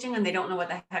to coaching and they don't know what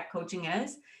the heck coaching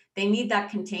is. They need that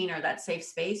container, that safe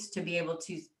space to be able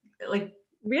to like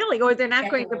Really, or they're not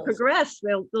get going the to relationship.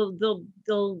 progress.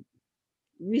 They'll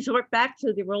resort back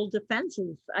to the old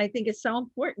defenses. I think it's so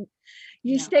important.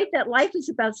 You Yeah. state that life is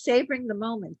about savoring the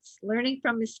moments, learning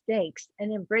from mistakes,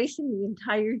 and embracing the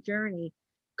entire journey.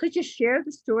 Could you share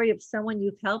the story of someone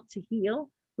you've helped to heal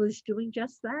who's doing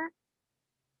just that?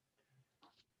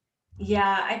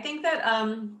 Yeah, I think that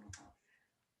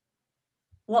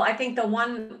well, I think the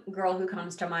one girl who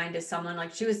comes to mind is someone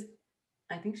like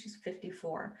I think she's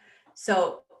 54.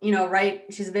 So, right,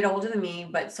 she's a bit older than me,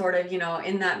 but sort of, in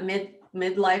that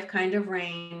midlife kind of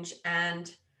range,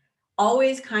 and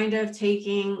always kind of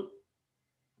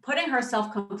putting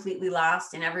herself completely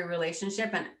last in every relationship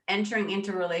and entering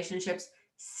into relationships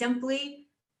simply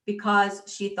because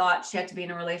she thought she had to be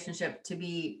in a relationship to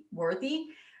be worthy.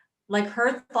 Like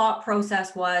her thought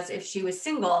process was if she was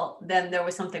single, then there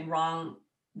was something wrong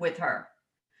with her.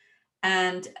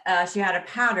 And she had a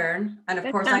pattern. And of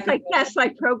That course, sounds like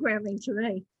gaslight programming to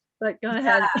me, but go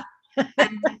ahead.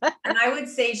 and I would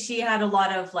say she had a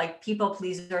lot of like people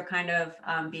pleaser kind of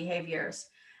behaviors.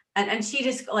 And she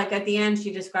just like at the end,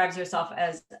 she describes herself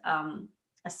as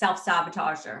a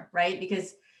self-sabotager, right?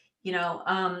 Because,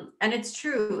 and it's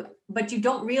true, but you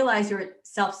don't realize you're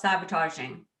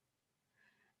self-sabotaging.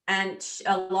 And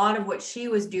a lot of what she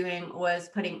was doing was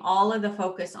putting all of the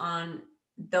focus on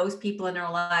those people in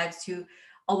her lives who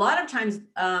a lot of times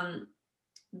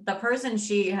the person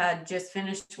she had just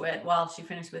finished with, well, she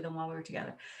finished with him while we were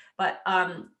together, but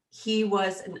he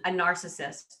was a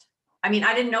narcissist. I mean,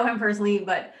 I didn't know him personally,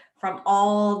 but from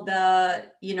all the,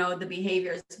 the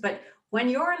behaviors. But when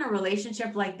you're in a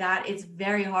relationship like that, it's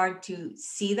very hard to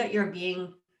see that you're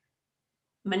being,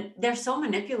 they're so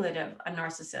manipulative, a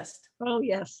narcissist. Oh,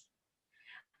 yes.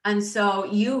 And so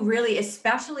you really,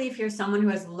 especially if you're someone who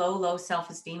has low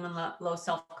self-esteem and low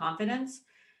self-confidence,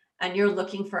 and you're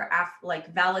looking for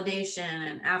like validation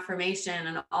and affirmation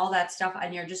and all that stuff,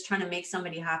 and you're just trying to make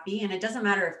somebody happy. And it doesn't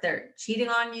matter if they're cheating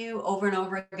on you over and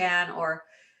over again, or,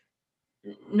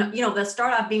 they'll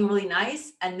start off being really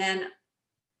nice. And then,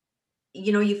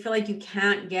 you feel like you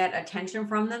can't get attention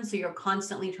from them. So you're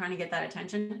constantly trying to get that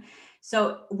attention.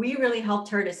 So we really helped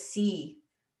her to see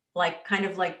like, kind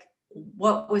of like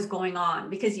what was going on,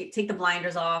 because you take the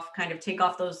blinders off, kind of take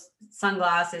off those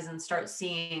sunglasses and start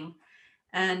seeing.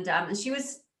 And she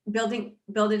was built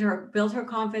her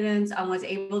confidence and was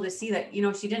able to see that,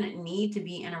 she didn't need to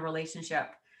be in a relationship.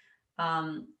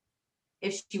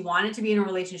 If she wanted to be in a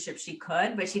relationship, she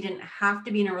could, but she didn't have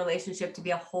to be in a relationship to be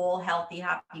a whole, healthy,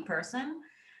 happy person.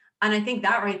 And I think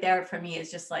that right there for me is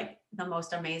just like the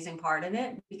most amazing part of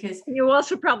it, because you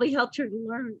also probably helped her to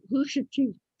learn who she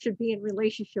should be in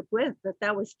relationship with,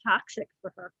 that was toxic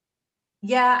for her.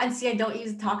 Yeah. And see, I don't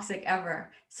use toxic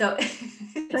ever. So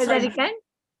say that again.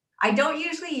 I don't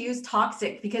usually use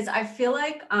toxic because I feel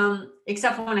like,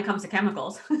 except for when it comes to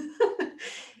chemicals,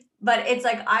 but it's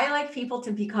like, I like people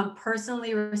to become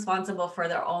personally responsible for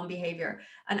their own behavior.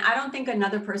 And I don't think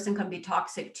another person can be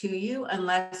toxic to you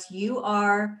unless you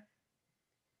are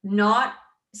not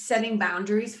setting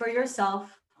boundaries for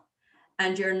yourself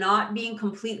and you're not being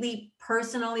completely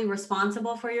personally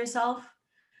responsible for yourself.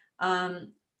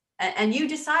 And you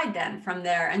decide then from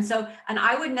there. And so, and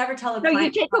I would never tell a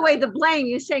client. You take away the blame.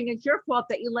 You're saying it's your fault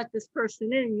that you let this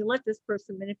person in and you let this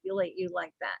person manipulate you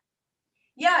like that.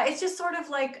 Yeah, it's just sort of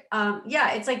like,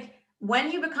 it's like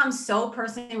when you become so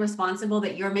personally responsible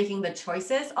that you're making the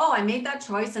choices. Oh, I made that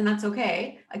choice and that's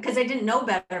okay, because I didn't know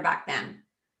better back then.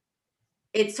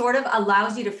 It sort of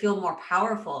allows you to feel more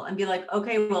powerful and be like,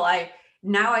 okay, well,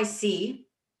 now I see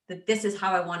that this is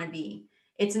how I want to be.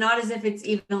 It's not as if it's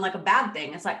even like a bad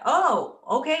thing. It's like, oh,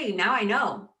 okay, now I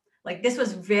know. Like this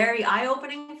was very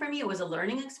eye-opening for me. It was a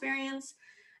learning experience.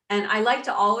 And I like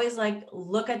to always like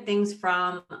look at things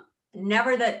from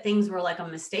never that things were like a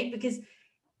mistake, because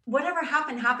whatever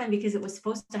happened because it was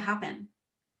supposed to happen.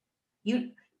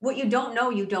 What you don't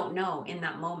know in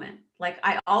that moment. Like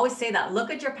I always say that,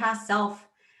 look at your past self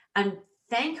and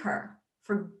thank her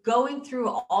for going through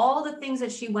all the things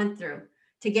that she went through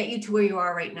to get you to where you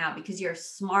are right now, because you're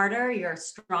smarter, you're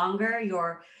stronger,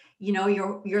 you're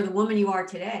the woman you are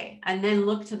today. And then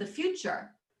look to the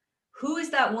future. Who is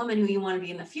that woman who you want to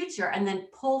be in the future? And then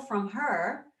pull from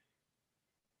her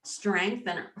strength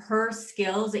and her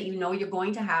skills that you're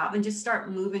going to have, and just start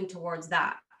moving towards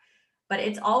that. But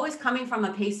it's always coming from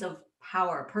a place of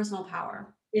power, personal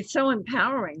power. It's so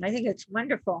empowering. I think it's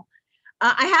wonderful.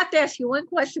 I have to ask you one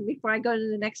question before I go to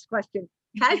the next question.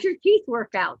 How's your teeth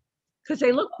work out? Because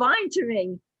they look fine to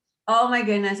me. Oh my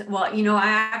goodness. Well, I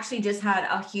actually just had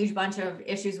a huge bunch of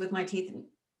issues with my teeth.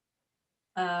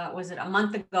 Was it a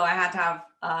month ago? I had to have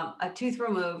a tooth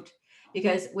removed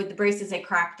because with the braces, they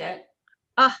cracked it.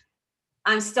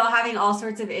 I'm still having all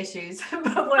sorts of issues,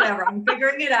 but whatever, I'm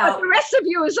figuring it out. But the rest of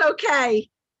you is okay.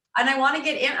 And I want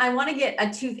to get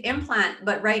a tooth implant,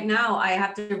 but right now I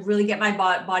have to really get my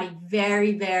body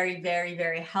very, very, very,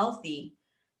 very healthy,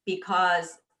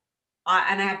 because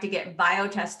I have to get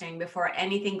biotesting before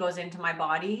anything goes into my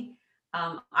body.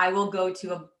 I will go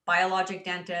to a biologic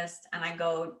dentist, and I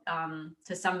go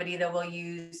to somebody that will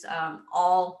use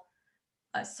all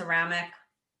ceramic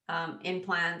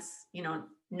implants,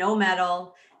 no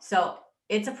metal. So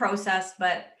it's a process,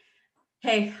 but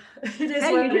hey, it is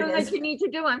what it is. You're doing what you need to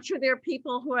do. I'm sure there are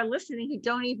people who are listening who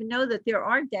don't even know that there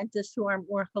are dentists who are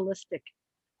more holistic.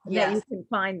 and that you Yes, can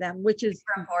find them, which is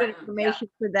super good important. Yeah. information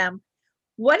for them.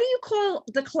 What do you call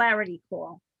the clarity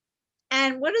call?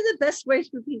 And what are the best ways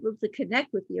for people to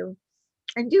connect with you?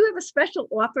 And do you have a special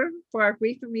offer for our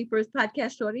Grief and Rebirth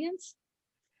podcast audience?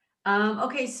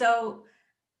 Okay, so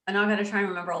and I'm gonna try and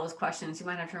remember all those questions. You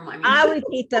might have to remind me. I'll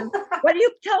repeat them. What do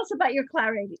you tell us about your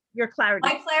clarity? Your clarity.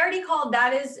 My clarity call,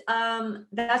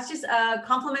 that's just a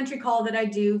complimentary call that I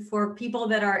do for people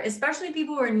that are, especially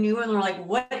people who are new and they're like,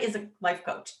 what is a life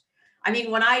coach? I mean,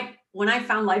 when I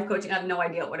found life coaching, I had no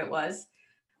idea what it was.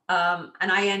 And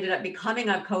I ended up becoming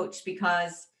a coach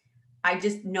because I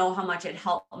just know how much it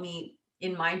helped me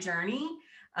in my journey.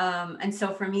 And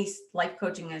so for me, life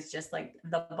coaching is just like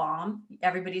the bomb.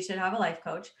 Everybody should have a life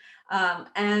coach.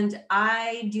 And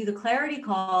I do the clarity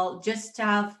call just to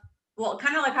have, well,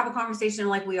 kind of like have a conversation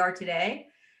like we are today.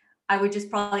 I would just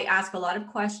probably ask a lot of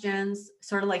questions,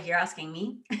 sort of like you're asking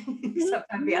me. So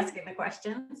I'd be asking the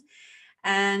questions.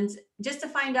 And just to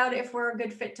find out if we're a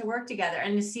good fit to work together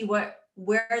and to see where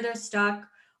they're stuck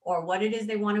or what it is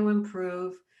they want to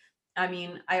improve. I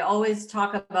mean, I always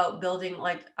talk about building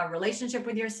like a relationship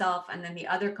with yourself. And then the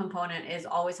other component is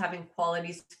always having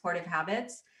quality supportive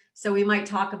habits. So we might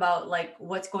talk about like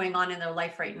what's going on in their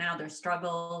life right now, their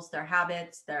struggles, their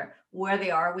habits, where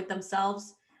they are with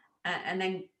themselves, and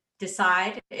then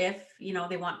decide if,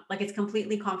 they want, like, it's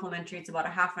completely complimentary. It's about a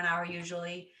half an hour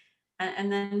usually.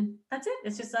 And then that's it.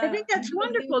 It's just I think that's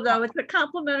wonderful, though. It's a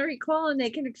complimentary call and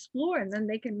they can explore and then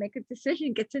they can make a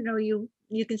decision, get to know you.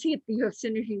 You can see if you have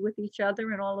synergy with each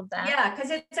other and all of that. Yeah,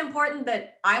 because it's important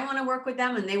that I want to work with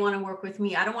them and they want to work with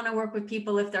me. I don't want to work with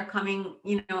people if they're coming,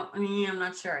 I'm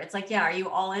not sure. It's like, yeah, are you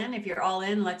all in? If you're all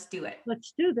in, let's do it.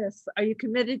 Let's do this. Are you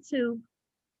committed to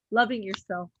loving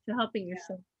yourself, to helping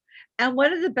yourself? And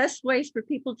what are the best ways for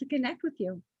people to connect with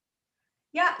you?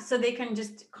 Yeah, so they can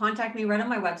just contact me right on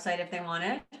my website if they want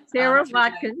it. Sarah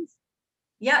Watkins.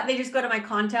 Yeah, they just go to my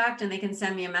contact and they can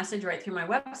send me a message right through my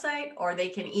website, or they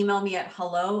can email me at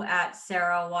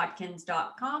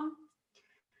hello@sarahwatkins.com.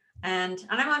 And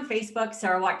I'm on Facebook,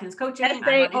 Sarah Watkins Coaching.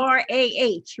 SARAH,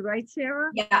 right,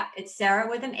 Sarah? Yeah, it's Sarah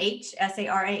with an H,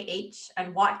 SARAH,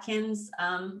 and Watkins,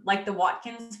 like the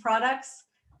Watkins products.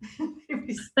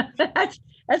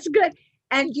 That's good.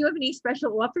 And do you have any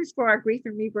special offers for our Grief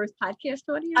and Rebirth podcast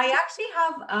audience? I actually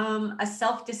have a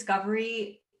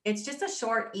self-discovery. It's just a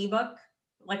short ebook,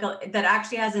 that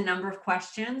actually has a number of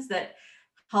questions that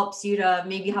helps you to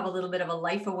maybe have a little bit of a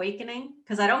life awakening.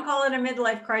 Because I don't call it a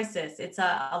midlife crisis. It's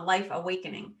a life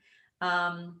awakening.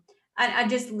 I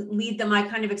just lead them. I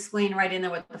kind of explain right in there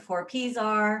what the 4 Ps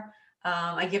are.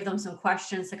 I give them some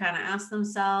questions to kind of ask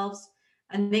themselves.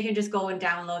 And they can just go and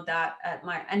download that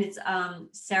and it's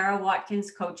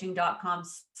sarahwatkinscoaching.com/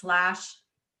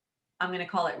 I'm going to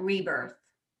call it rebirth.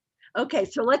 Okay,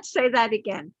 so let's say that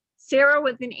again. Sarah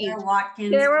with an H.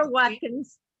 Sarah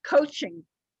Watkins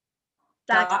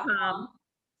Coaching.com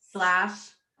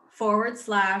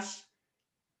 //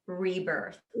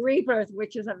 rebirth,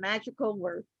 which is a magical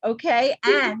word. Okay,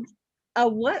 and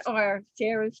what are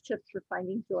Sarah's tips for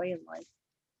finding joy in life?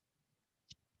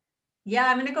 Yeah,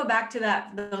 I'm going to go back to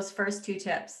those first 2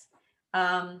 tips.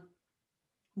 3.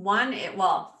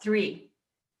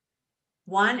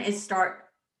 One is start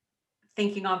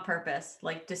thinking on purpose,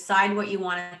 like decide what you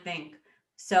want to think.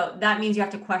 So that means you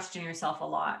have to question yourself a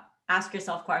lot. Ask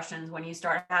yourself questions when you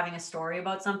start having a story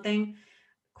about something.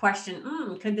 Question,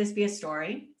 could this be a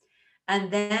story? And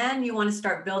then you want to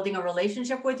start building a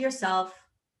relationship with yourself,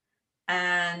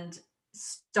 and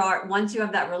once you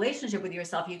have that relationship with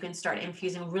yourself, you can start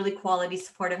infusing really quality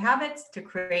supportive habits to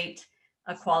create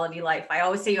a quality life. I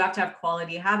always say you have to have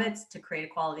quality habits to create a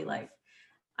quality life.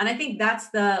 And I think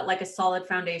that's a solid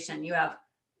foundation. You have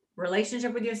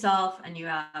relationship with yourself and you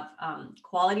have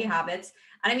quality habits.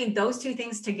 And I mean, those 2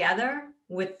 things together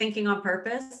with thinking on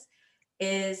purpose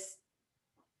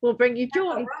will bring you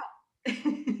joy.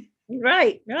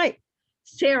 Right.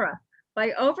 Sarah,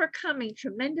 by overcoming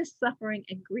tremendous suffering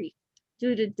and grief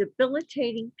due to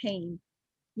debilitating pain,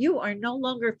 you are no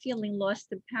longer feeling lost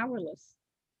and powerless.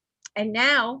 And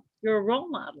now you're a role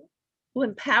model who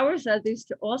empowers others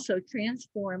to also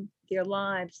transform their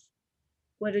lives.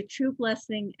 What a true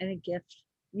blessing and a gift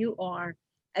you are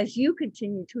as you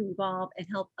continue to evolve and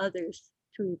help others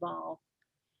to evolve.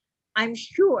 I'm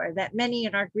sure that many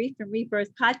in our Grief and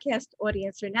Rebirth podcast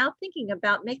audience are now thinking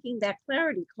about making that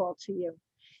clarity call to you.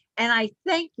 And I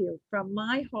thank you from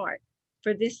my heart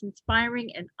for this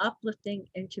inspiring and uplifting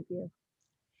interview.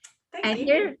 Thank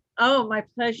you. My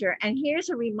pleasure. And here's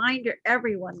a reminder,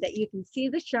 everyone, that you can see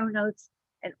the show notes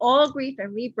and all Grief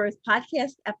and Rebirth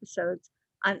podcast episodes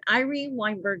on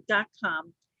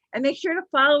ireneweinberg.com. And make sure to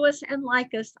follow us and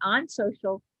like us on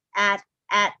social at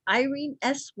Irene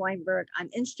S. Weinberg on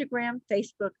Instagram,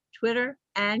 Facebook, Twitter,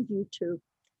 and YouTube.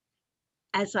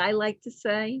 As I like to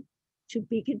say, to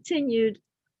be continued,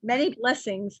 many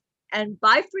blessings, and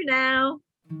bye for now.